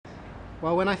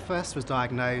Well, when I first was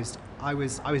diagnosed, I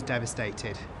was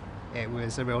devastated. It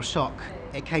was a real shock.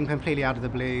 It came completely out of the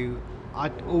blue.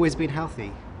 I'd always been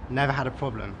healthy, never had a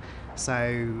problem.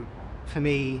 So for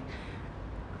me,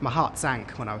 my heart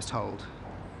sank when I was told.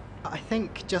 I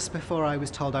think just before I was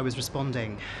told I was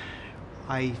responding,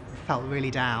 I felt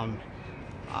really down.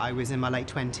 I was in my late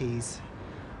 20s.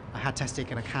 I had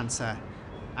testicular cancer,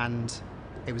 and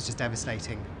it was just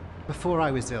devastating. Before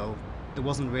I was ill, there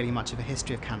wasn't really much of a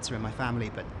history of cancer in my family,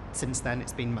 but since then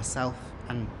it's been myself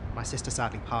and my sister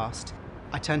sadly passed.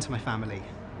 I turned to my family.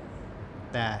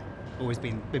 We've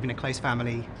been a close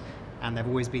family, and they've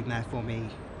always been there for me,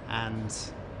 and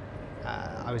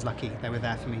I was lucky they were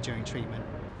there for me during treatment.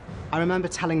 I remember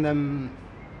telling them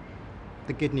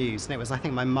the good news, and it was, I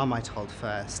think, my mum I told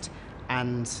first,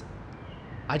 and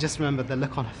I just remember the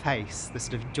look on her face, the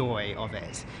sort of joy of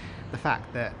it, the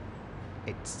fact that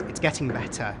it's getting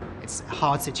better. It's a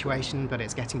hard situation, but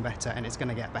it's getting better, and it's going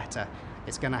to get better.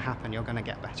 It's going to happen. You're going to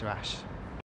get better, Ash.